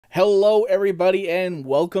Hello, everybody, and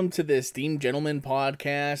welcome to the Esteemed Gentleman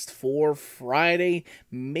podcast for Friday,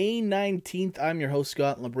 May 19th. I'm your host,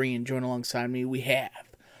 Scott Labrie, and join alongside me, we have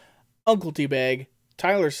Uncle Teabag,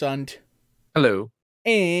 Tyler Sunt, Hello.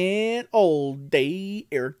 and Old Day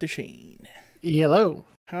Eric Deshane. Hello.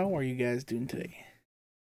 How are you guys doing today?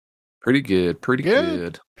 Pretty good. Pretty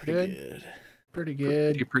good. Pretty good. Pretty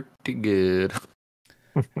good.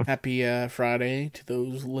 Happy Friday to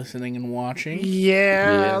those listening and watching.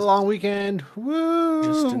 Yeah, Yes. long weekend. Woo!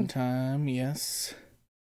 Just in time, yes.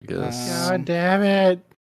 Yes. God damn it.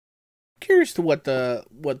 Curious to what the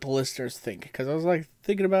listeners think, because I was like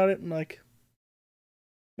thinking about it and like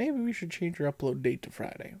maybe we should change your upload date to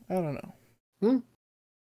Friday. I don't know.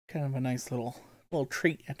 Kind of a nice little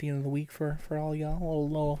treat at the end of the week for all y'all.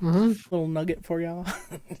 Little nugget for y'all.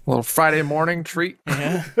 Little Friday morning treat.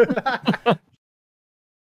 Yeah.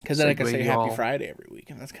 Because then I can say Happy y'all. Friday every week,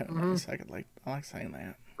 and that's kind of nice. I like saying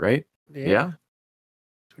that. Right? Yeah.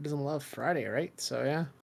 Who doesn't love Friday, right? So yeah.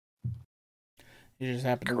 It just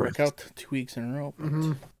happened to work out 2 weeks in a row.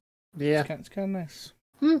 But Yeah. it's kind of nice.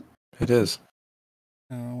 It is.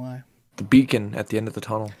 I don't know why. The beacon at the end of the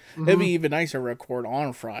tunnel. It'd be even nicer to record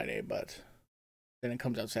on Friday, but then it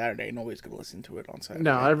comes out Saturday. Nobody's gonna listen to it on Saturday.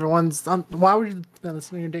 No, everyone's on. Why would you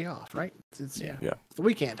listen on your day off, right? It's Yeah. the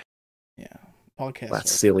weekend. Yeah. Podcasts That's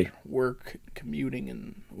are silly. for work, commuting,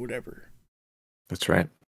 and whatever. That's right.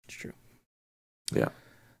 It's true. Yeah.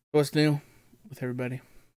 What's new with everybody?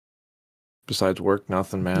 Besides work,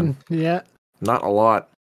 nothing, man. Yeah. Not a lot.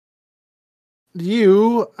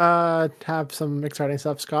 You have some exciting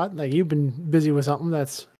stuff, Scott. Like you've been busy with something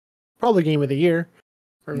that's probably game of the year.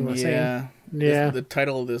 for everyone saying. Yeah. Yeah. The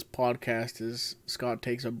title of this podcast is Scott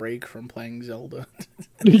Takes a Break from Playing Zelda.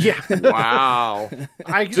 Yeah. Wow.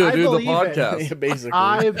 I To do the believe podcast. Yeah, basically.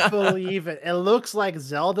 I believe it. It looks like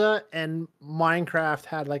Zelda and Minecraft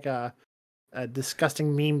had like a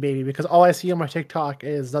disgusting meme baby, because all I see on my TikTok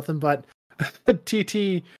is nothing but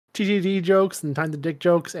TTD jokes and time to dick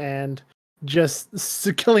jokes and just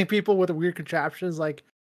killing people with weird contraptions. Like,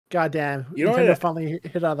 goddamn, You know Nintendo what? finally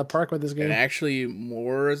hit out of the park with this It game. actually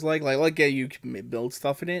more is like yeah, you can build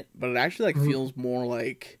stuff in it, but it actually Mhm. feels more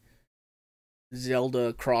like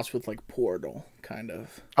Zelda crossed with like Portal, kind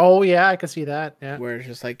of. Oh yeah, I can see that. Yeah. Where it's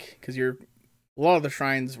just like, because a lot of the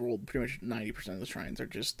shrines, well, pretty much 90% of the shrines are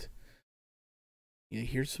just,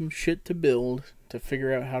 here's some shit to build to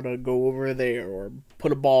figure out how to go over there or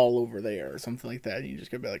put a ball over there or something like that. And you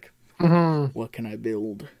just gotta be like, Mm-hmm. what can I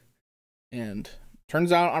build? And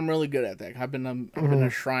turns out I'm really good at that. I've been a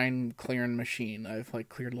shrine clearing machine. I've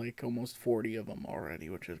cleared almost 40 of them already,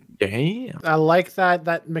 which is Damn. I like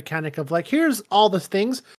that mechanic of like, here's all the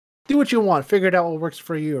things, do what you want, figure it out what works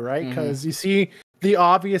for you, right? Because you see the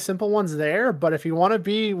obvious simple ones there, but if you want to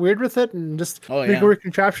be weird with it and just make a weird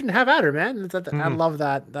contraption, have at her, man. I love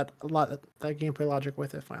that gameplay logic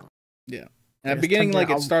with it. Finally, yeah. And at the beginning,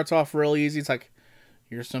 it starts off really easy. It's like,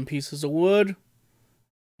 here's some pieces of wood,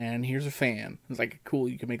 and here's a fan. It's like, cool,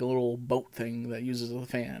 you can make a little boat thing that uses a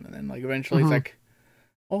fan, and then eventually it's like,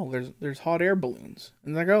 oh, there's hot air balloons,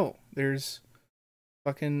 and it's like, oh, there's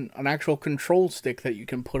fucking an actual control stick that you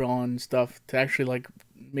can put on stuff to actually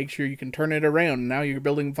make sure you can turn it around. And now you're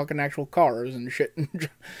building fucking actual cars and shit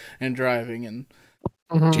and driving and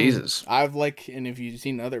Jesus. I've and if you've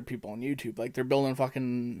seen other people on YouTube, they're building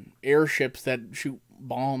fucking airships that shoot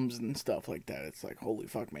bombs and stuff like that. It's like, holy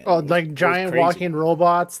fuck, man. Oh, like giant walking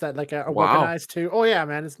robots that are weaponized too. Oh yeah,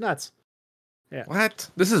 man, it's nuts. Yeah. What?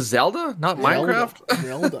 This is Zelda, not Minecraft?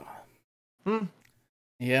 Zelda.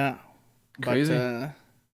 Yeah. Crazy. But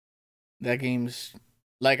that game's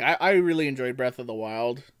I really enjoyed Breath of the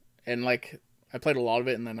Wild, and I played a lot of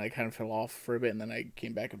it, and then I kind of fell off for a bit, and then I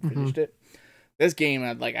came back and finished it. This game,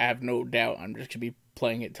 I have no doubt I'm just gonna be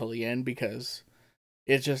playing it till the end, because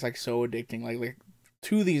it's just so addicting. Like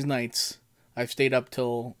 2 of these nights I've stayed up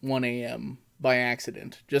till 1 a.m. by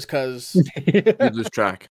accident, just because You lose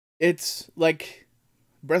track. it's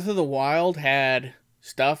Breath of the Wild had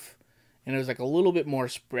stuff, and it was a little bit more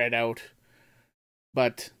spread out.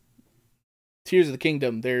 But Tears of the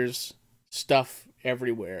Kingdom, there's stuff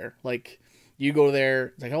everywhere. You go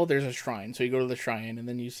there, it's oh, there's a shrine. So you go to the shrine, and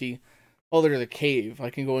then you see, oh, there's a cave. I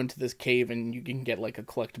can go into this cave, and you can get a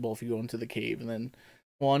collectible if you go into the cave. And then,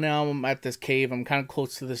 well, now I'm at this cave. I'm kind of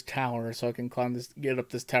close to this tower, so I can get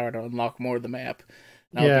up this tower to unlock more of the map.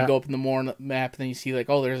 Now, if you go up in the more map, and then you see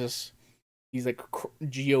oh, there's these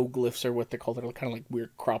geoglyphs, or what they call it, kind of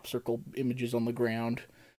weird crop circle images on the ground.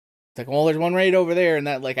 It's well, there's one right over there, and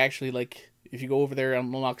that actually if you go over there, it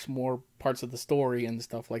unlocks more parts of the story and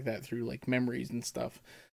stuff like that through memories and stuff.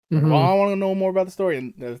 Well, I want to know more about the story,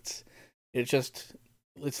 and it's just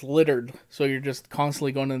it's littered, so you're just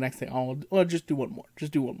constantly going to the next thing. Oh, well, just do one more.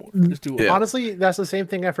 Just do one more. Just do one more. Honestly, that's the same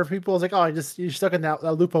thing for people. It's like, oh, you're stuck in that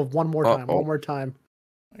loop of one more time, one more time.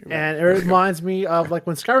 And it reminds me of like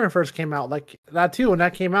when Skyrim first came out, like that too. When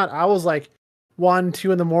that came out, I was like 1,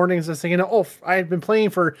 2 in the mornings just thinking, oh, I had been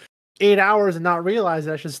playing for 8 hours and not realize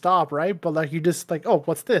that I should stop, right? But like you just like, oh,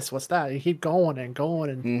 what's this? What's that? You keep going and going,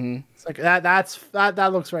 and it's like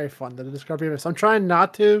that looks very fun. The discovery of it. So I'm trying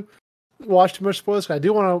not to watch too much spoilers. I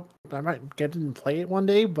do want to. I might get it and play it one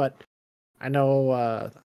day, but I know I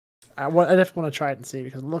definitely want to try it and see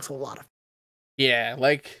because it looks a lot of. Yeah,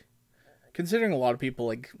 like considering a lot of people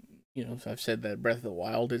like I've said that Breath of the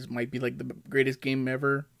Wild might be like the greatest game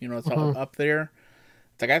ever. It's all up there.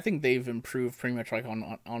 It's like I think they've improved pretty much like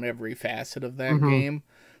on every facet of that game.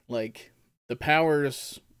 Like the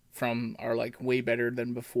powers are like way better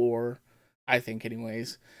than before. I think,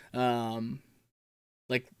 anyways.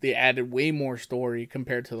 Like they added way more story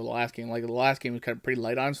compared to the last game. Like the last game was kind of pretty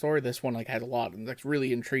light on story. This one like has a lot, and that's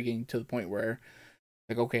really intriguing to the point where,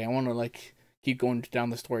 like, okay, I want to like keep going down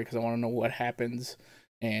the story because I want to know what happens.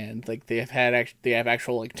 And like they have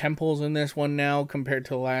actual like temples in this one now compared to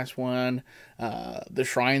the last one. The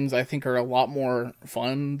shrines I think are a lot more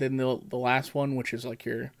fun than the last one, which is like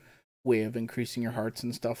your way of increasing your hearts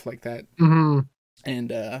and stuff like that. And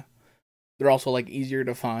they're also like easier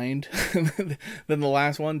to find than the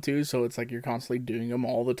last one too, so it's like you're constantly doing them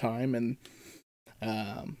all the time. And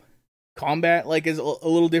combat like is a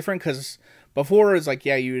little different because before it's like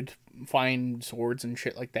you'd find swords and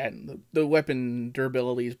shit like that, and the weapon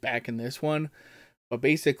durability is back in this one, but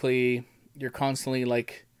basically you're constantly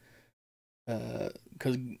like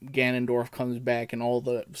because Ganondorf comes back and all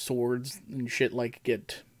the swords and shit like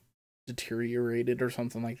get deteriorated or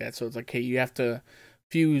something like that, so it's like, hey, you have to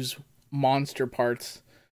fuse monster parts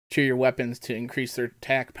to your weapons to increase their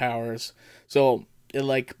attack powers. So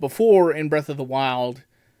like before in Breath of the Wild,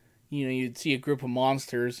 you'd see a group of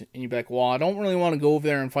monsters and you'd be like, well, I don't really want to go over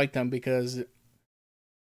there and fight them because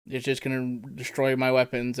it's just going to destroy my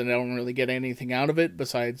weapons and I don't really get anything out of it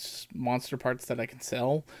besides monster parts that I can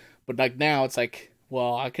sell. But like now it's like,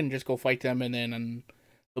 well, I can just go fight them and then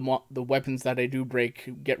the weapons that I do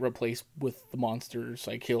break get replaced with the monsters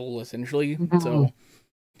I kill essentially. So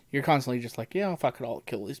you're constantly just like, yeah, fuck it, I'll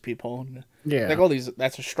kill these people. And like all these,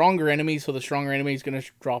 that's a stronger enemy, so the stronger enemy is going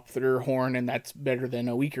to drop their horn, and that's better than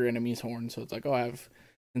a weaker enemy's horn. So it's like, oh, I have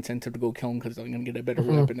incentive to go kill him because I'm going to get a better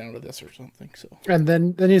weapon out of this or something. So and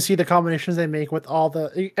then you see the combinations they make with all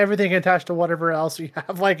everything attached to whatever else you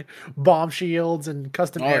have, like bomb shields and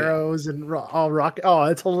custom arrows and all rock. Oh,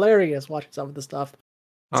 it's hilarious watching some of the stuff.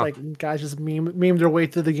 It's like guys just meme their way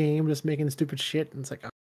through the game, just making stupid shit, and it's like.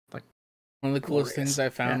 One of the coolest things I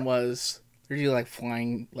found was there's like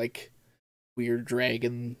flying like weird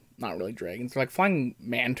dragon, not really dragons, they're like flying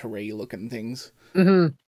manta ray looking things.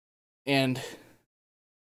 And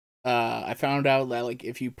I found out that like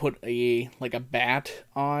if you put a bat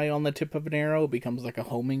eye on the tip of an arrow, it becomes like a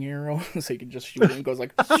homing arrow, so you can just shoot it and it goes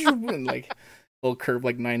like and like little curve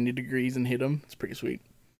like 90 degrees and hit them. It's pretty sweet.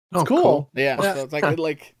 It's cool. Yeah, so it's like a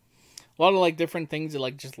lot of like different things that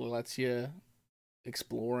like just lets you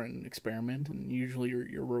explore and experiment, and usually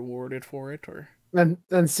you're rewarded for it. Or and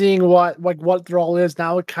seeing what their all is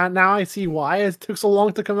now. Now I see why it took so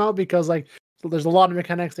long to come out, because like there's a lot of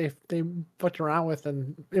mechanics they fucked around with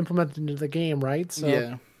and implemented into the game, right? So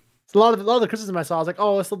yeah, it's a lot of the criticism I saw. I was like,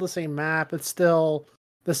 oh, it's still the same map. It's still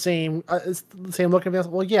the same. It's the same look and feel.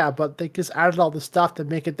 Well, yeah, but they just added all the stuff to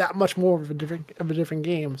make it that much more of a different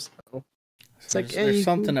game. So it's like there's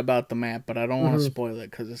something about the map, but I don't want to spoil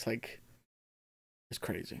it because it's like. It's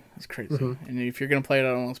crazy. It's crazy. And if you're going to play it,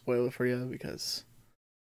 I don't want to spoil it for you because...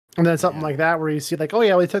 And then something like that where you see like, oh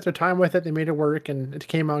yeah, they took their time with it. They made it work and it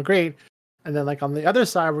came out great. And then like on the other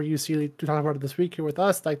side where you see, we talking about it this week here with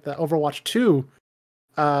us, like the Overwatch 2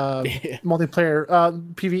 multiplayer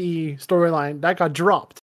PvE storyline, that got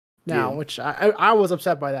dropped now, which I was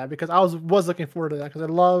upset by that because I was looking forward to that because I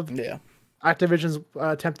love Activision's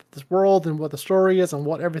attempt at this world and what the story is and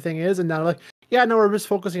what everything is. And now like, yeah, no, we're just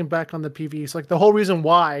focusing back on the PvE. So like the whole reason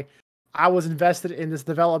why I was invested in this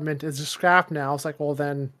development is scrapped now. It's like, well,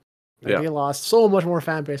 then they lost so much more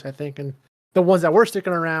fan base, I think. And the ones that were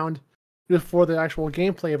sticking around before the actual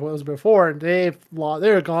gameplay of what was before,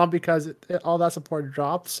 they're gone because all that support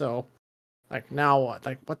dropped. So like now what?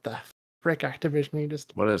 Like what the frick, Activision? You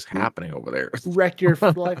just what is happening over there? Wrecked your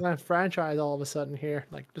franchise all of a sudden here.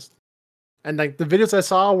 Like just and like the videos I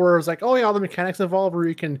saw where it was like, oh yeah, all the mechanics involved where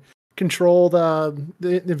you can control the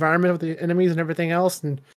environment of the enemies and everything else,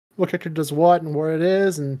 and what character does what and where it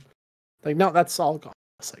is, and like no, that's all gone.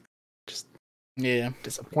 It's like just Yeah.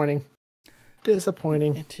 Disappointing.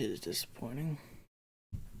 Disappointing. It is disappointing.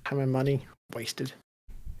 Time and money wasted.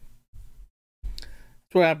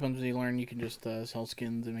 That's what happens when you learn you can just sell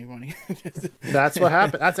skins and make money. That's what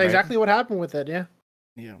happened. That's exactly what happened with it. Yeah.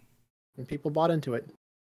 Yeah. And people bought into it.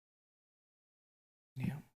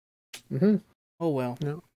 Yeah. Mm-hmm. Oh well.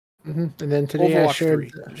 No. Mm-hmm. And then today Overwatch I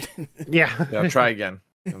shared. 3. Yeah, try again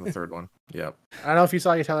in the third one. Yep. I don't know if you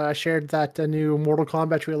saw it, Tyler. I shared that new Mortal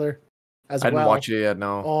Kombat trailer as well. I didn't watch it yet.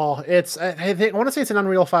 No. Oh, it's I want to say it's an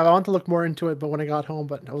Unreal 5. I want to look more into it, but when I got home,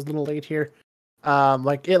 but I was a little late here.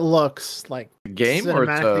 Like it looks like Game or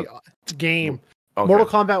it's a game. Okay. Mortal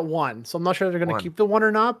Kombat 1. So I'm not sure if they're going to 1. keep the 1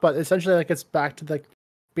 or not, but essentially like it's back to the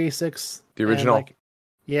basics. The original. And, like,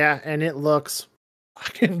 yeah, and it looks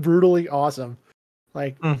fucking brutally awesome.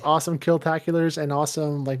 Like awesome kill-taculars and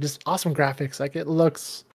awesome, like just awesome graphics. Like it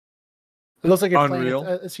looks like you're Unreal.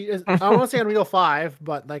 playing. I don't want to say Unreal 5,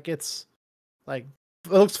 but like it's like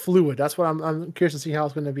it looks fluid. That's what I'm curious to see how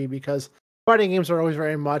it's going to be, because fighting games are always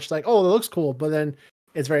very much like, oh, it looks cool, but then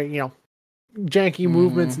it's very, janky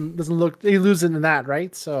movements and doesn't look. They lose into that,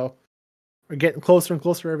 right? So we're getting closer and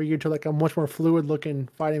closer every year to like a much more fluid looking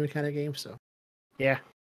fighting mechanic game. So yeah,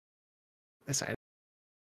 excited.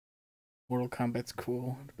 Mortal Kombat's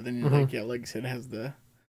cool, but then like I said, it has the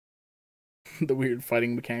weird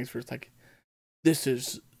fighting mechanics where it's like, this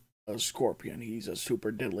is a Scorpion. He's a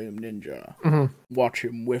super deadly ninja. Watch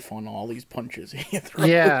him whiff on all these punches he throws.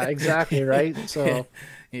 Yeah, exactly, right? So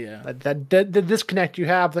yeah, the disconnect you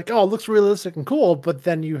have, like, oh, it looks realistic and cool, but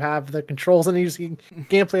then you have the controls and you see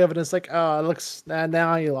gameplay of it, and it's like, oh, it looks,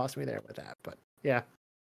 now you lost me there with that. But yeah,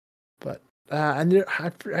 but and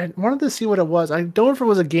I wanted to see what it was. I don't know if it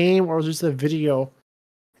was a game or it was just a video.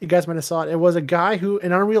 You guys might have saw it. It was a guy who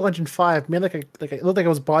in Unreal Engine 5 made it looked like it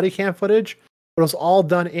was body cam footage, but it was all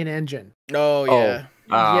done in engine. Oh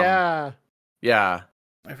yeah, yeah.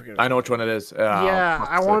 I forget. I know which one it is. Yeah,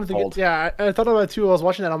 I wanted to get. Yeah, I thought about it too. I was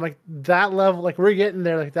watching that. I'm like, that level, like we're getting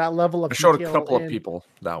there, like that level of. I showed a couple of people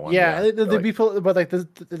that one. Yeah, the people, but like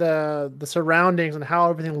the surroundings and how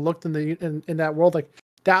everything looked in that world, like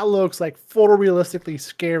that looks like photorealistically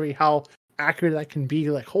scary. How accurate that can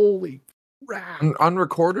be. Like, holy crap.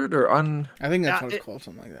 Unrecorded or I think that's what it's called,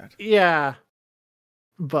 something like that. Yeah,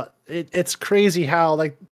 but it's crazy how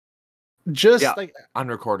like just like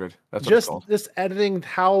unrecorded. That's what it's called. Just editing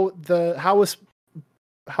how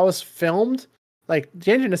it's filmed. Like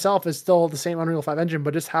the engine itself is still the same Unreal 5 engine,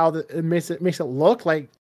 but just how it makes it look like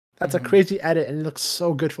that's a crazy edit, and it looks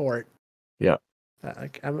so good for it. Yeah.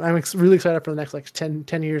 Like I'm really excited for the next like 10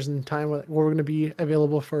 years in time where we're going to be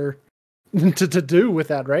available for to do with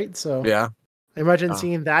that, right? So yeah, imagine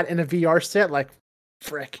seeing that in a VR set, like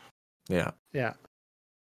frick. Yeah.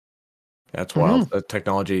 That's wild. The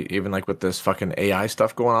technology, even like with this fucking AI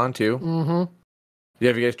stuff going on too. Yeah,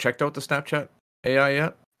 have you guys checked out the Snapchat AI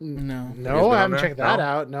yet? No, I haven't checked that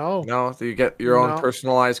out. No, so you get your own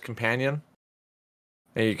personalized companion,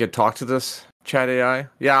 and you can talk to this chat AI.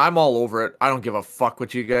 Yeah, I'm all over it. I don't give a fuck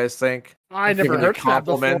what you guys think. I never heard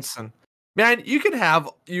compliments and man, you can have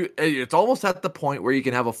It's almost at the point where you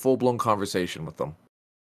can have a full blown conversation with them.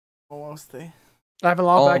 Almost. I haven't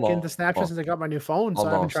logged back into Snapchat since I got my new phone, so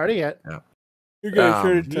I haven't tried it yet. Yeah. You guys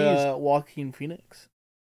heard to Joaquin Phoenix.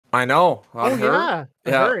 I know. Yeah.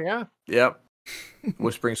 Yep.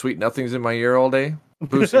 Whispering sweet nothings in my ear all day,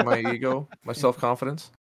 boosting my ego, my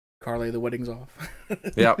self-confidence. Carly, the wedding's off.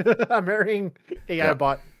 Yep. I'm marrying AI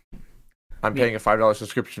bot. I'm paying a $5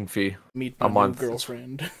 subscription fee a month.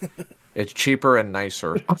 Girlfriend. It's cheaper and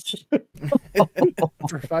nicer. For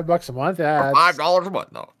 $5 a month? Yeah, $5 a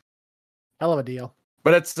month, no. Hell of a deal.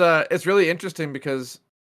 But it's really interesting because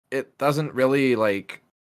it doesn't really like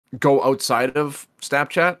go outside of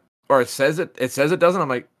Snapchat, or it says it doesn't. I'm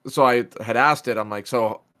like, so I had asked it. I'm like,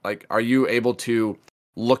 so like, are you able to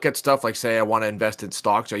look at stuff like, say, I want to invest in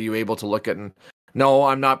stocks? Are you able to look at? And no,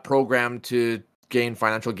 I'm not programmed to gain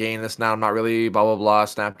financial gain. This now I'm not really blah blah blah.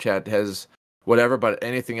 Snapchat has whatever, but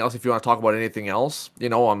anything else? If you want to talk about anything else,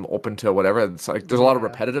 I'm open to whatever. It's like there's a lot of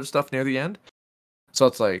repetitive stuff near the end, so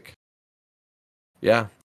it's like. Yeah.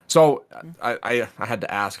 So I had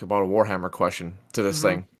to ask about a Warhammer question to this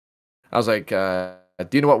thing. I was like, do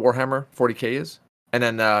you know what Warhammer 40K is? And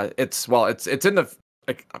then it's in the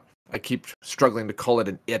like I keep struggling to call it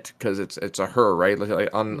an it because it's a her, right?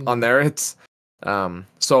 Like on there it's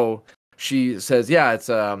so she says, yeah, it's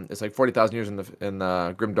like 40,000 years in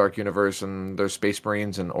the grimdark universe, and there's space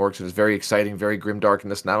marines and orcs, and it's very exciting, very grimdark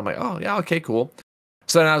and this and that. I'm like, oh yeah, okay, cool.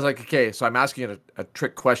 So then I was like, okay, so I'm asking it a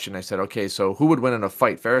trick question. I said, okay, so who would win in a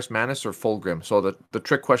fight, Ferrus Manus or Fulgrim? So the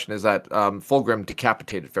trick question is that Fulgrim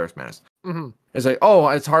decapitated Ferrus Manus. Mm-hmm. It's like, oh,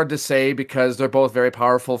 it's hard to say because they're both very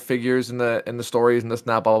powerful figures in the stories and this and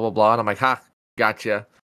that, blah blah blah. And I'm like, ha, gotcha.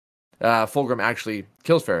 Fulgrim actually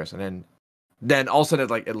kills Ferris, and then all of a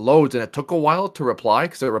sudden it loads, and it took a while to reply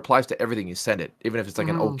because it replies to everything you send it, even if it's like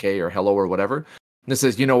an okay or hello or whatever. And it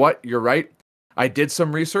says, you know what, you're right. I did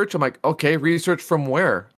some research. I'm like, okay, research from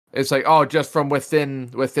where? It's like, oh, just from within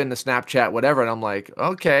the Snapchat, whatever. And I'm like,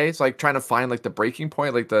 okay. It's like trying to find like the breaking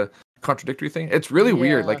point, like the contradictory thing. It's really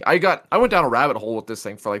weird. Like I went down a rabbit hole with this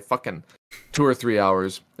thing for like fucking 2 or 3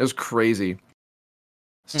 hours. It was crazy.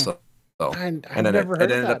 So I've never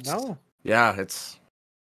heard of that. No. Yeah, it's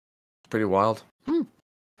pretty wild.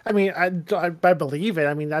 I mean, I believe it.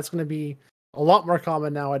 I mean, that's going to be a lot more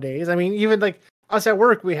common nowadays. I mean, even like us at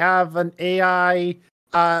work, we have an AI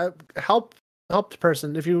help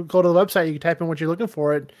person. If you go to the website, you can type in what you're looking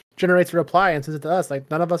for. It generates a reply and sends it to us. Like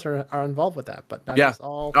none of us are involved with that, but that's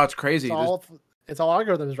all. Oh, it's crazy. It's all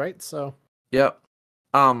algorithms, right? So. Yep.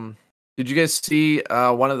 Did you guys see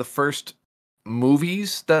one of the first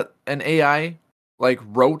movies that an AI like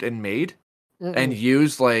wrote and made and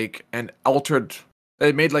used like an altered?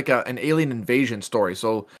 It made like an alien invasion story.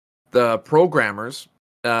 So the programmers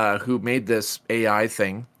who made this AI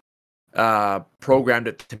thing programmed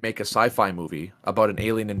it to make a sci-fi movie about an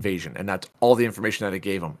alien invasion, and that's all the information that it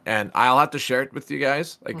gave them. And I'll have to share it with you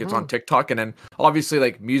guys. Like it's on TikTok, and then obviously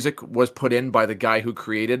like music was put in by the guy who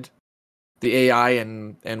created the AI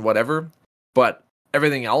and whatever, but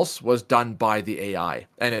everything else was done by the AI,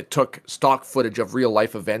 and it took stock footage of real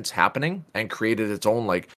life events happening and created its own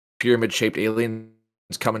like pyramid shaped aliens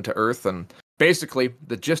coming to Earth. And basically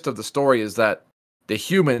the gist of the story is that the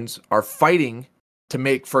humans are fighting to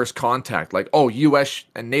make first contact. Like, oh, US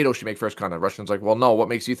and NATO should make first contact. Russians like, well, no, what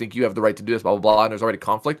makes you think you have the right to do this, blah blah blah. And there's already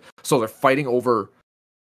conflict, so they're fighting over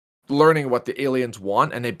learning what the aliens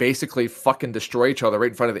want, and they basically fucking destroy each other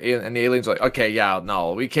right in front of the alien. And the aliens are like, okay, yeah,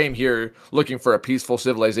 no, we came here looking for a peaceful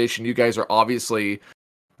civilization. You guys are obviously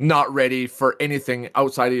not ready for anything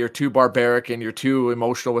outside of you're too barbaric and you're too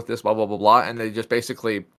emotional with this, blah blah blah blah. And they just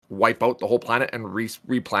basically wipe out the whole planet and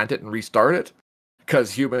replant it and restart it,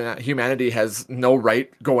 because humanity has no right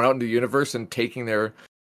going out into the universe and taking their.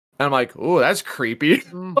 And I'm like, oh, that's creepy.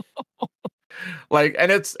 Like,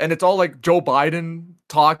 and it's all like Joe Biden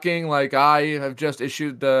talking, like, I have just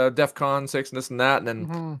issued the DEFCON 6 and this and that,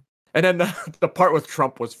 and then the part with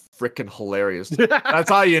Trump was freaking hilarious. That's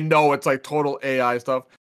how you know it's like total AI stuff.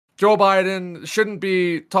 Joe Biden shouldn't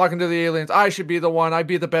be talking to the aliens. I should be the one. I'd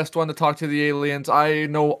be the best one to talk to the aliens. I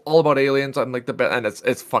know all about aliens. I'm like the best, and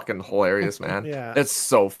it's fucking hilarious, man. Yeah, it's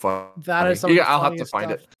so fun. That is some I'll have to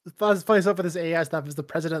find it. The funny stuff with this AI stuff is the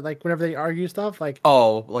president, like whenever they argue stuff, like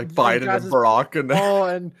like Biden and Barack, and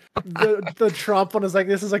and the Trump one is like,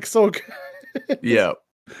 this is like so good. Yeah,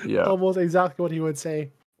 almost exactly what he would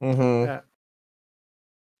say. Yeah,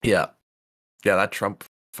 that Trump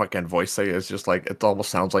fucking voice thing is just like, it almost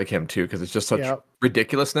sounds like him too, because it's just such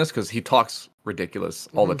ridiculousness, because he talks ridiculous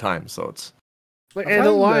all the time. So it's like, and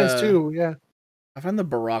the lines too. Yeah, I find the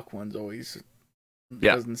Barack ones always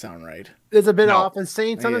doesn't sound right. It's a bit off, and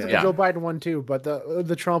sometimes the Joe Biden one too, but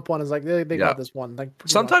the Trump one is like they got this one like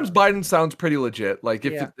sometimes Biden sounds pretty legit. Like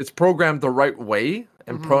if it's programmed the right way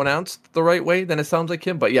and pronounced the right way, then it sounds like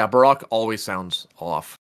him. But yeah, Barack always sounds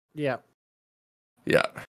off. Yeah,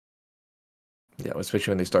 especially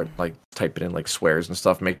when they start like typing in like swears and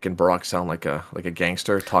stuff, making Barack sound like a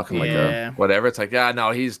gangster, talking like a whatever. It's like, no,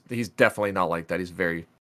 he's definitely not like that. He's very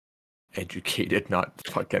educated, not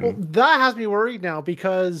fucking. Well, that has me worried now,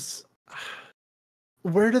 because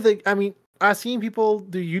where do they? I mean, I've seen people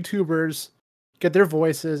do YouTubers get their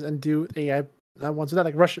voices and do AI ones. That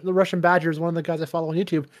like the Russian Badger is one of the guys I follow on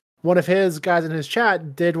YouTube. One of his guys in his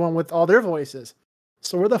chat did one with all their voices.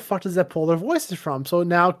 So where the fuck does that pull their voices from? So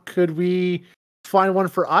now could we find one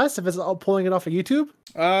for us if it's all pulling it off of YouTube?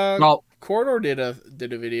 Well, Corridor did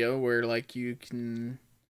a video where like you can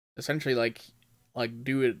essentially like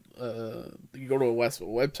do it. You go to a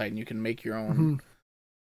website and you can make your own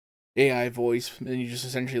AI voice, and you just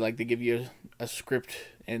essentially like they give you a script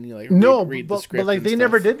and you like read the script. But like they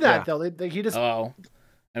never did that though. He just. Oh,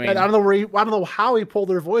 I mean, I don't know how he pulled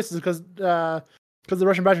their voices, because the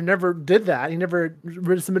Russian Badger never did that. He never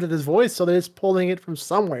submitted his voice, so they're just pulling it from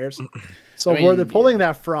somewhere. So where they're pulling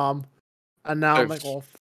that from, and now I'm like, well,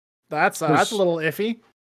 that's a little iffy.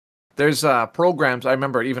 There's programs, I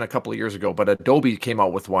remember even a couple of years ago, but Adobe came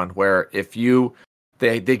out with one where if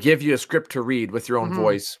they give you a script to read with your own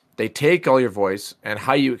voice, they take all your voice and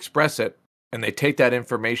how you express it, and they take that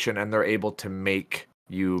information and they're able to make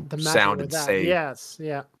you sound and say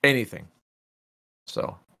anything.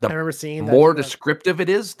 So I remember seeing that more descriptive it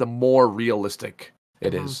is, the more realistic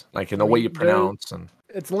It is like in the way you pronounce and.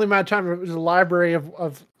 It's only a matter of time. There's a library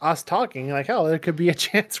of us talking. Like, hell, there could be a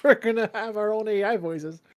chance we're gonna have our own AI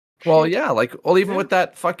voices. Well, yeah, like, well, even with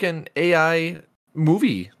that fucking AI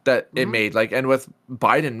movie that it made, like, and with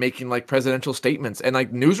Biden making like presidential statements and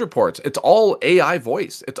like news reports, it's all AI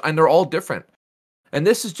voice. And they're all different. And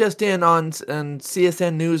this is just in on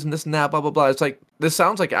CSN News and this and that, blah blah blah. It's like this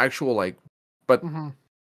sounds like actual like, but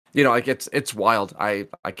you know, like it's wild. I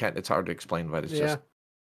can't. It's hard to explain, but it's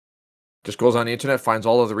just goes on the internet, finds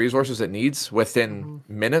all of the resources it needs within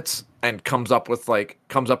minutes, and comes up with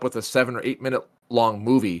a 7 or 8 minute long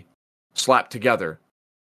movie slapped together,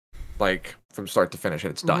 like from start to finish,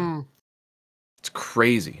 and it's done. It's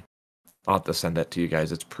crazy. I'll have to send that to you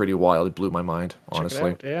guys. It's pretty wild. It blew my mind,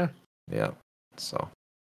 honestly. Yeah. So.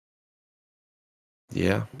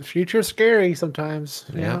 Yeah. The future's scary sometimes.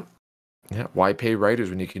 Yeah. Why pay writers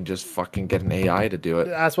when you can just fucking get an AI to do it?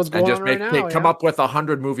 That's what's going on right now. Come up with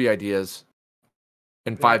 100 movie ideas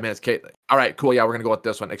in 5 minutes. Okay, all right, cool. Yeah, we're gonna go with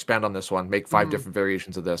this one. Expand on this one. Make 5 different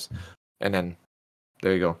variations of this, and then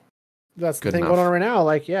there you go. That's the thing going on right now.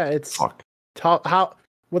 Like, it's how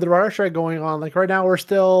with the writer strike going on. Like right now, we're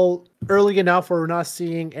still early enough where we're not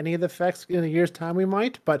seeing any of the effects. In a year's time, we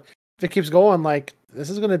might. But if it keeps going, like this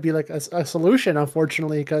is going to be like a solution,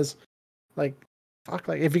 unfortunately, because like. Fuck,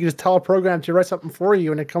 like if you can just tell a program to write something for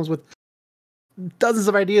you and it comes with dozens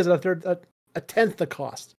of ideas at a tenth the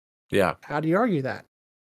cost. Yeah. How do you argue that?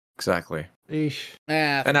 Exactly. And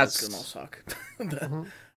that's gonna suck. I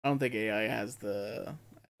don't think AI has the.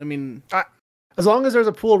 I mean, as long as there's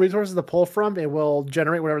a pool of resources to pull from, it will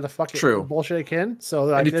generate whatever the fuck bullshit it can. So,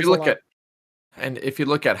 like, and if you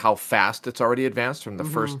look at how fast it's already advanced from the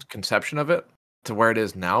first conception of it to where it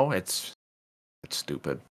is now, it's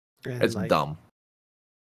stupid. And it's dumb.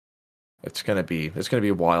 It's gonna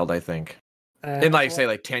be wild, I think. In like say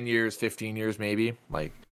like 10 years, 15 years, maybe.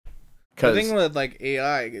 Like, the thing with like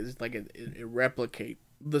AI is like it replicate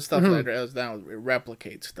the stuff that it does now. It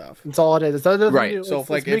replicates stuff. That's all it is. Right. So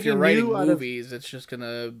if you're writing movies, it's just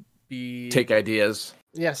gonna be take ideas.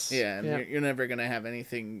 Yes. Yeah, and you're never gonna have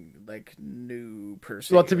anything like new per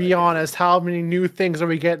se. Well, to be honest, how many new things are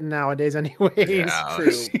we getting nowadays? Anyways,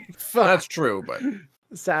 true. That's true, but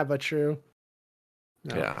sad but true.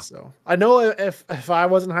 No, yeah. So I know if I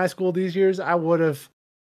was in high school these years, I would have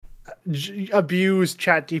abused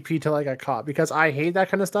ChatGPT till I got caught because I hate that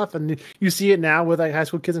kind of stuff. And you see it now with like high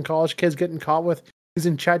school kids and college kids getting caught with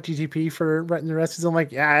using ChatGPT for writing the recipes. I'm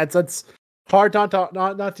like, yeah, it's hard not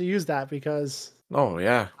to use that because I'm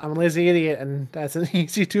a lazy idiot and that's an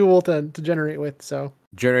easy tool to generate with. So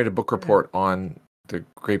generate a book report on the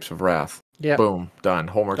Grapes of Wrath. Yeah. Boom. Done.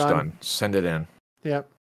 Homework's done. Send it in. Yep.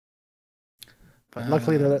 But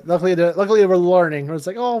luckily we're learning. It's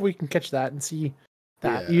like, oh, we can catch that and see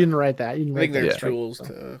that you didn't write that. You didn't write there's tools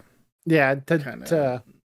to to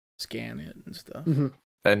scan it and stuff,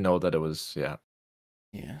 and know that it was Yeah.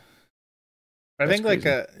 I think crazy.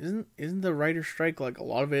 Like isn't the writer strike like a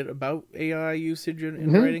lot of it about AI usage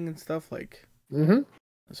in writing and stuff like.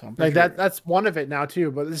 So like that's one of it now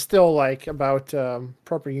too, but it's still like about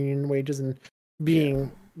proper union wages and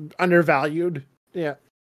being undervalued. Yeah.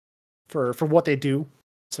 For what they do,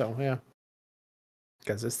 so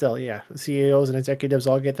because it's still CEOs and executives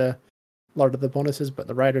all get a lot of the bonuses, but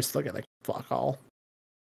the writers still get like fuck all.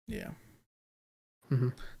 Yeah,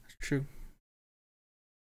 that's true.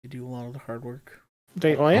 They do a lot of the hard work.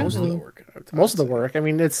 Most of the work. Most of the work. I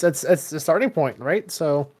mean, it's a starting point, right?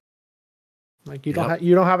 So, like you don't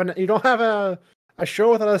have a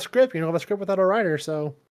show without a script. You don't have a script without a writer.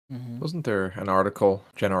 So, wasn't there an article?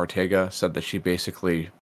 Jenna Ortega said that she basically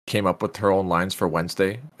came up with her own lines for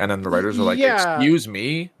Wednesday, and then the writers were like, "Excuse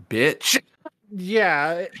me, bitch."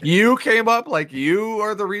 Yeah, you came up like you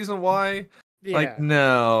are the reason why. Yeah. Like,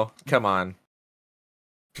 no, come on.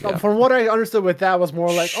 Yeah. From what I understood with that was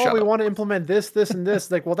more like, we want to implement this, and this.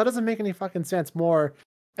 Like, well, that doesn't make any fucking sense. More,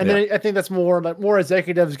 and then I think that's more like more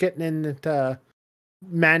executives getting in to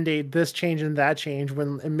mandate this change and that change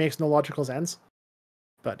when it makes no logical sense.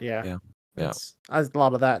 But there's a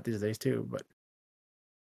lot of that these days too. But.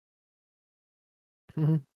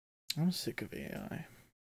 I'm sick of AI.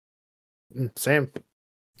 Same.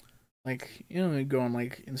 Like, you go on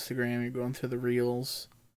like Instagram, you're going through the reels.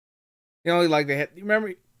 Like they had.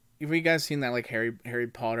 Remember, have you guys seen that like Harry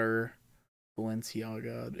Potter,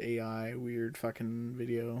 Balenciaga AI weird fucking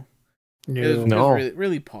video? It was really,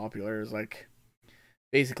 really popular. It was like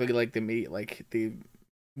basically like they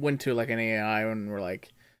went to like an AI and were like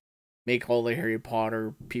make all the Harry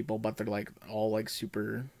Potter people, but they're like all like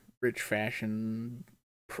super rich fashion,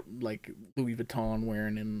 like Louis Vuitton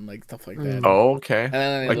wearing and like stuff like that. Oh, okay. And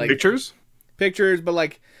then like pictures. pictures, but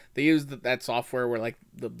like they use that software where like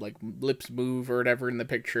the like lips move or whatever in the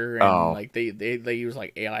picture, and like they use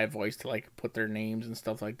like AI voice to like put their names and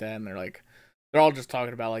stuff like that, and they're all just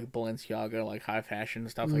talking about like Balenciaga, like high fashion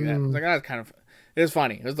and stuff like that. It's like that's kind of it was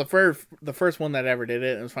funny. It was the first one that ever did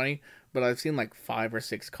it. It was funny, but I've seen like 5 or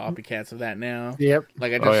 6 copycats of that now. Yep.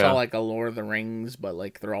 Like I just saw like a Lord of the Rings, but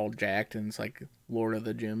like they're all jacked and it's like Lord of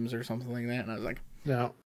the Gyms or something like that, and I was like,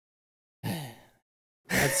 no.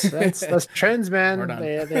 That's trends, man.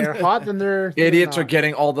 They're hot and they're idiots are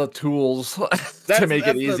getting all the tools to make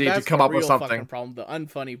it easy to come up with something. Problem. The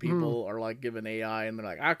unfunny people are like given AI and they're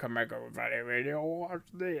like, I can make a funny video. Watch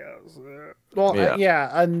this. Well,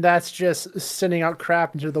 and that's just sending out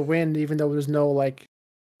crap into the wind, even though there's no like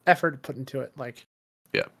effort put into it. Like,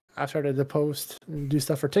 I've started to post and do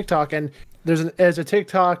stuff for TikTok, and there's a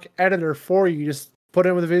TikTok editor for you. You just put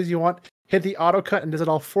in with the videos you want, hit the auto cut, and does it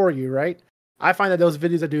all for you, right? I find that those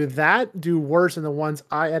videos that do that do worse than the ones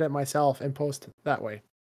I edit myself and post that way.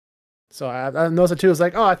 So I noticed it too. It's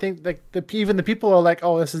like, oh, I think like even the people are like,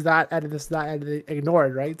 oh, this is that edit, this is that edit, they ignore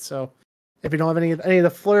it, right? So if you don't have any of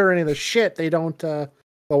the flair or any of the shit, they don't they'll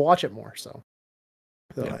watch it more. So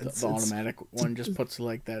the automatic one just puts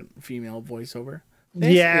like that female voiceover.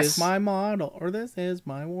 This is my model, or this is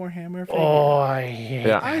my Warhammer figure. Oh, I hate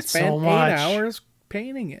I spent so 8 hours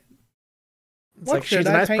painting it. It's what like she's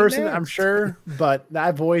a nice person, next? I'm sure, but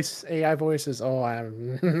that voice, AI voice is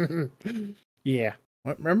yeah.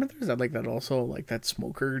 Remember there's that also like that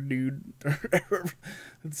smoker dude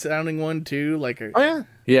sounding one too, like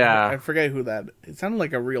I forget who that. It sounded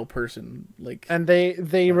like a real person, like. And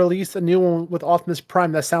they released a new one with Optimus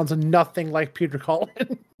Prime that sounds nothing like Peter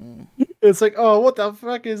Cullen. It's like, oh, what the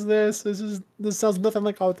fuck is this? This sounds nothing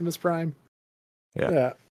like Optimus Prime.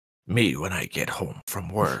 Yeah. Me when I get home from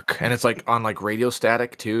work, and it's like on like radio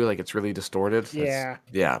static too, like it's really distorted.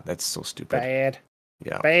 That's so stupid.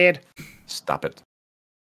 Bad. Stop it.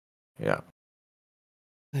 Yeah.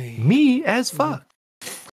 Me as fuck.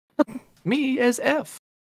 Me as F.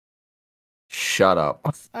 Shut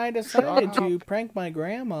up. I decided to prank my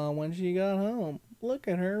grandma when she got home. Look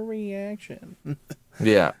at her reaction.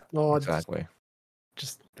 Yeah. Oh, exactly.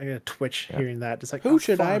 Just I got a twitch hearing that. Just like, who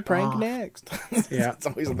should I prank next? Yeah, it's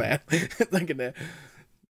always that. Like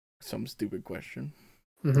some stupid question.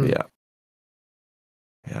 Mm-hmm.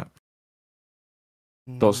 Yeah.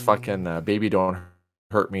 Those fucking baby don't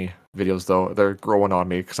hurt me videos though. They're growing on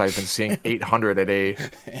me because I've been seeing 800 a day.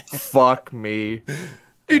 Fuck me.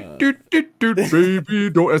 Baby,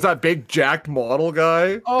 don't. Is that big jacked model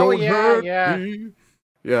guy? Oh, don't hurt me.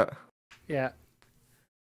 Yeah.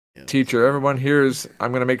 Teacher, everyone hears.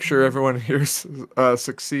 I'm gonna make sure everyone hears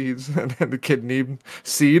succeeds, and then the kid need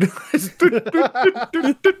seed.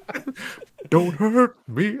 Don't hurt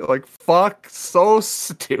me, like fuck, so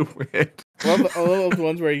stupid. I love those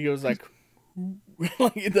ones where he goes like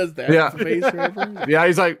he does that face forever. Yeah,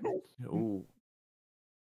 he's like, ooh,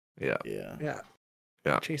 yeah.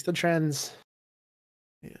 Chase the trends.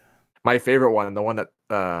 Yeah, my favorite one, the one that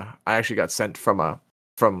I actually got sent from a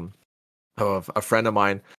friend of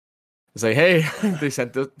mine. It's like, hey, they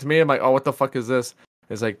sent this to me. I'm like, oh, what the fuck is this?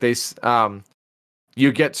 It's like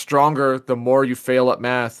you get stronger the more you fail at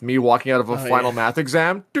math. Me walking out of a final math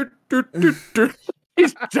exam.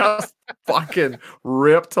 He's just fucking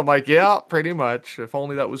ripped. I'm like, yeah, pretty much. If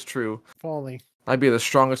only that was true. If only. I'd be the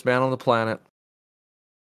strongest man on the planet.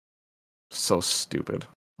 So stupid.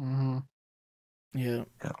 Mm-hmm. Yeah.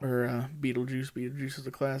 Or Beetlejuice. Beetlejuice is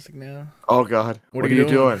a classic now. Oh God. What are you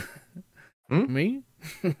doing? Me?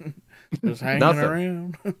 Just hanging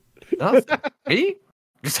around. Nothing. Me?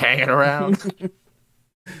 Just hanging around.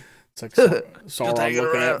 It's like Sauron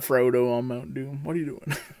looking at Frodo on Mount Doom. What are you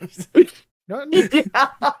doing?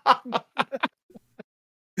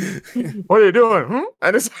 What are you doing?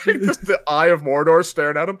 And it's like just the eye of Mordor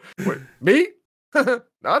staring at him. Wait, me?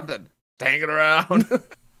 Nothing. Hanging around.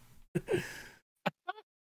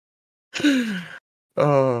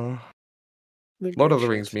 Lord of the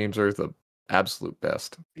Rings memes are the absolute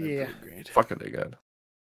best. Yeah. Great. Fucking they good.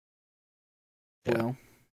 Well.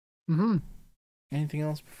 Anything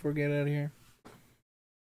else before we get out of here?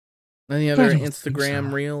 Any other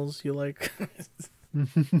Instagram reels you like?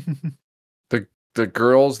 The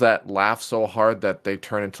girls that laugh so hard that they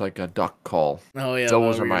turn into like a duck call. Oh yeah,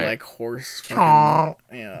 those are my like horse.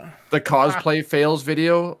 Yeah. The cosplay fails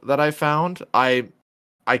video that I found. I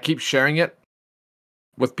keep sharing it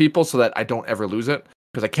with people so that I don't ever lose it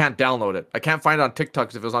because I can't download it. I can't find it on TikTok.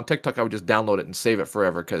 Because if it was on TikTok, I would just download it and save it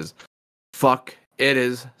forever. Because fuck, it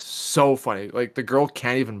is so funny. Like the girl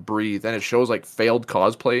can't even breathe, and it shows like failed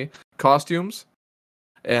cosplay costumes.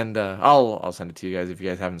 And I'll send it to you guys if you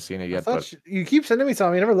guys haven't seen it yet. But you keep sending me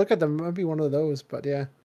some. You never look at them. It might be one of those, but yeah.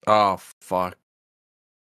 Oh fuck.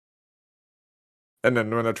 And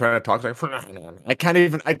then when they're trying to talk, like I can't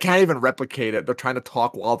even replicate it. They're trying to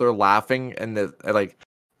talk while they're laughing, and like,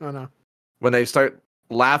 oh no, when they start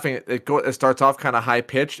laughing, it starts off kind of high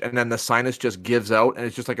pitched, and then the sinus just gives out, and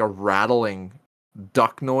it's just like a rattling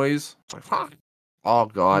duck noise. It's like, fuck. Oh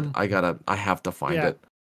god, I have to find it.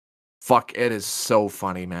 Fuck, it is so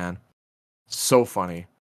funny, man, so funny.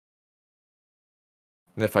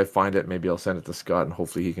 And if I find it, maybe I'll send it to Scott, and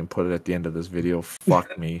hopefully he can put it at the end of this video.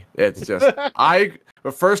 Fuck me. It's just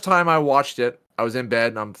the first time I watched it, I was in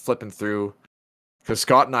bed and I'm flipping through, because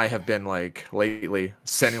Scott and I have been like lately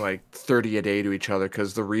sending like 30 a day to each other,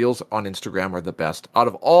 because the reels on Instagram are the best out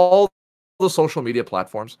of all the social media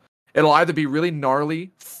platforms. It'll either be really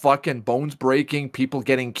gnarly, fucking bones breaking, people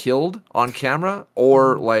getting killed on camera,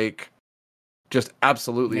 or like just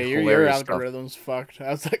absolutely hilarious your stuff. algorithm's fucked.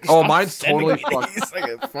 I was like, oh, mine's totally fucked.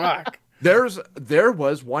 Like, fuck. There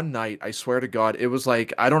was one night, I swear to God, it was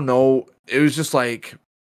like, I don't know, it was just like,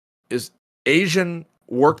 is Asian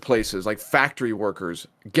workplaces, like factory workers,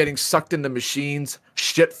 getting sucked into machines,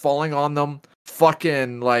 shit falling on them,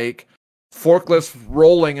 fucking like forklifts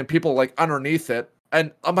rolling and people like underneath it.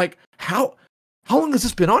 And I'm like, how long has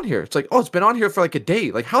this been on here? It's like, oh, it's been on here for like a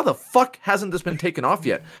day. Like, how the fuck hasn't this been taken off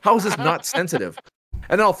yet? How is this not sensitive?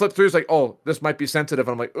 And then I'll flip through, it's like, oh, this might be sensitive.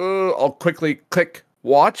 And I'm like, I'll quickly click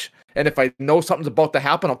watch. And if I know something's about to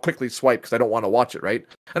happen, I'll quickly swipe because I don't want to watch it, right?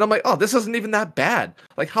 And I'm like, oh, this isn't even that bad.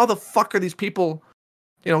 Like, how the fuck are these people,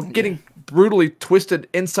 getting brutally twisted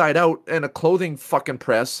inside out in a clothing fucking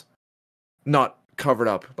press, not covered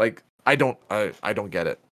up? Like, I don't get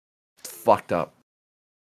it. It's fucked up.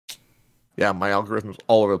 Yeah, my algorithm's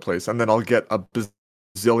all over the place. And then I'll get a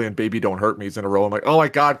bazillion baby don't hurt me's in a row. I'm like, oh my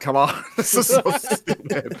god, come on. This is so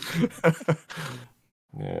stupid.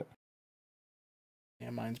 Yeah,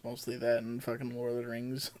 mine's mostly that and fucking Lord of the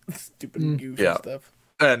Rings. Stupid goofy stuff.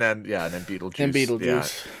 And then Beetlejuice. And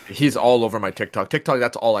Beetlejuice. Yeah. He's all over my TikTok.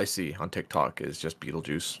 That's all I see on TikTok is just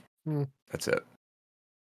Beetlejuice. That's it.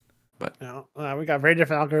 But we got very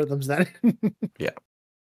different algorithms then. Yeah.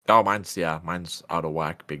 Oh, mine's out of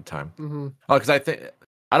whack big time. Oh, because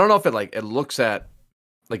I don't know if it looks at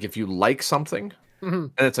like if you like something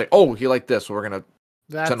and it's like, oh, he liked this, so we're gonna.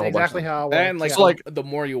 That's exactly how. And like the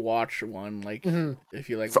more you watch one, like if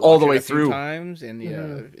you like all the way through times, and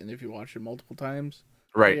and if you watch it multiple times,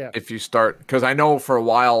 right? Yeah. If you start, because I know for a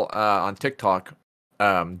while on TikTok,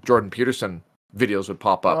 Jordan Peterson videos would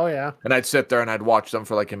pop up. Oh yeah. And I'd sit there and I'd watch them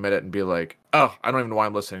for like a minute and be like, oh, I don't even know why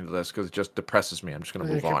I'm listening to this because it just depresses me. I'm just gonna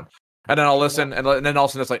move on. And then I'll listen, and then all of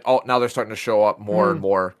a sudden it's like, oh, now they're starting to show up more and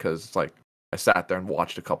more because it's like I sat there and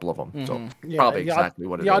watched a couple of them. So probably exactly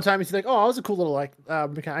what it is. The odd time you see like, oh, that was a cool little like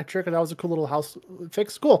mechanic trick, or that was a cool little house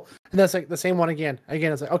fix. Cool. And that's like the same one again.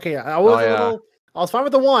 Again, it's like, okay, I was fine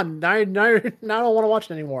with the one. Now I don't want to watch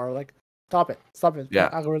it anymore. Like, stop it. Yeah.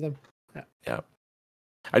 Algorithm. Yeah.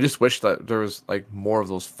 I just wish that there was like more of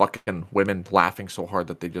those fucking women laughing so hard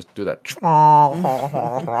that they just do that.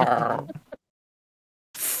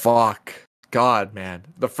 Fuck. God, man.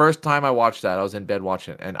 The first time I watched that, I was in bed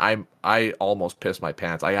watching it, and I almost pissed my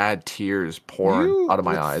pants. I had tears pouring out of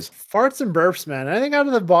my eyes. Farts and burps, man. Anything out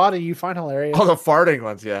of the body you find hilarious. Oh, the farting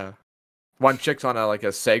ones, yeah. One chick's on a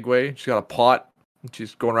Segway. She's got a pot. And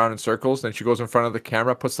she's going around in circles. Then she goes in front of the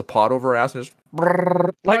camera, puts the pot over her ass, and just.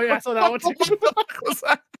 Like, I saw that one too.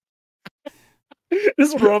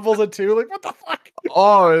 Just rumbles it too. Like, what the fuck?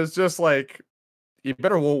 Oh, it's just like. You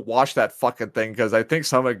better wash that fucking thing because I think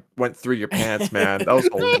someone went through your pants, man. That was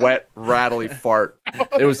a wet, rattly fart.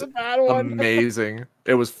 It was amazing.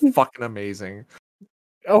 It was fucking amazing.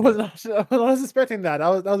 I was expecting that. I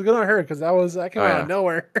was good on her because that came out of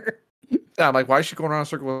nowhere. Yeah, I'm like, why is she going around in a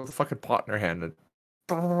circle with a fucking pot in her hand?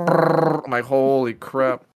 I'm like, holy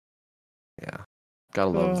crap. Yeah.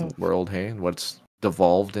 Gotta love the world, hey, and what it's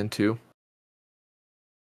devolved into.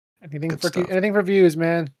 Anything for views,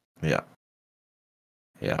 man. Yeah.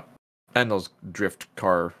 Yeah. And those drift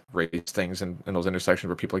car race things in those intersections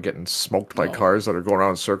where people are getting smoked by cars that are going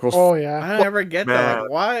around in circles. Oh, yeah. I never get that.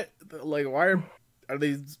 Why are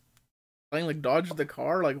they playing like dodge the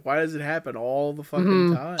car? Like, why does it happen all the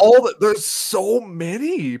fucking time? There's so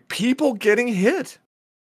many people getting hit.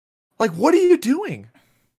 Like, what are you doing?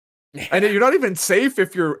 And you're not even safe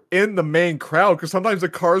if you're in the main crowd because sometimes the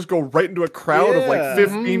cars go right into a crowd of like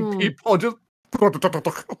 15 people and just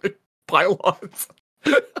pylons.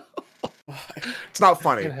 It's not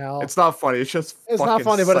funny. It's not funny. It's just not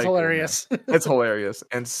funny, but it's psycho, hilarious. It's hilarious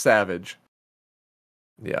and savage.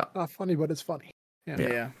 Yeah. Not funny, but it's funny.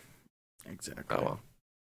 Yeah. Exactly. Oh, well.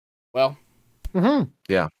 Well,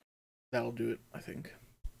 yeah, that'll do it, I think,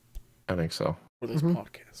 I think so. for this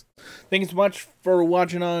podcast. Thanks so much for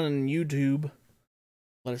watching on YouTube.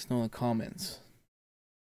 Let us know in the comments.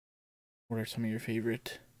 What are some of your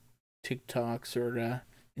favorite TikToks or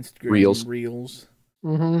Instagram reels?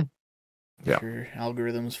 Yeah. Your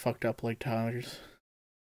algorithm's fucked up like Tyler's.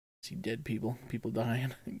 See dead people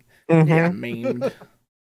dying. Yeah, maimed.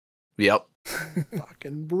 Yep.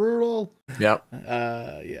 Fucking brutal. Yep.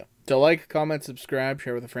 Yeah. So like, comment, subscribe,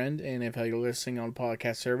 share with a friend, and if you're listening on a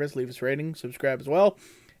podcast service, leave us a rating, subscribe as well,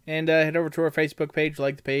 and head over to our Facebook page,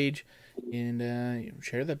 like the page, and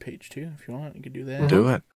share that page too if you want. You can do that. Do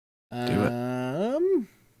it.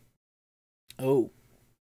 Oh,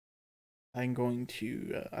 I'm going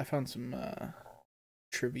to. I found some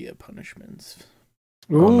trivia punishments.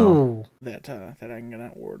 Ooh. Oh, no. That I'm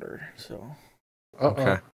gonna order. So.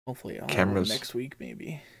 Okay. Hopefully, I'll Cameras next week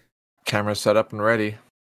maybe. Cameras set up and ready.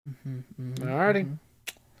 Alrighty.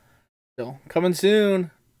 So coming soon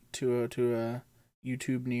to a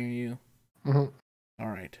YouTube near you. All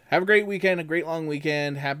right. Have a great weekend. A great long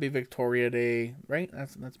weekend. Happy Victoria Day. Right?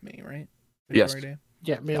 That's May, right? Victoria Day?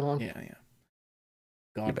 Yeah, May long. Yeah.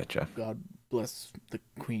 God, You betcha. God bless the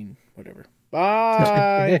Queen. Whatever.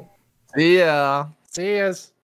 Bye. See ya. See yas.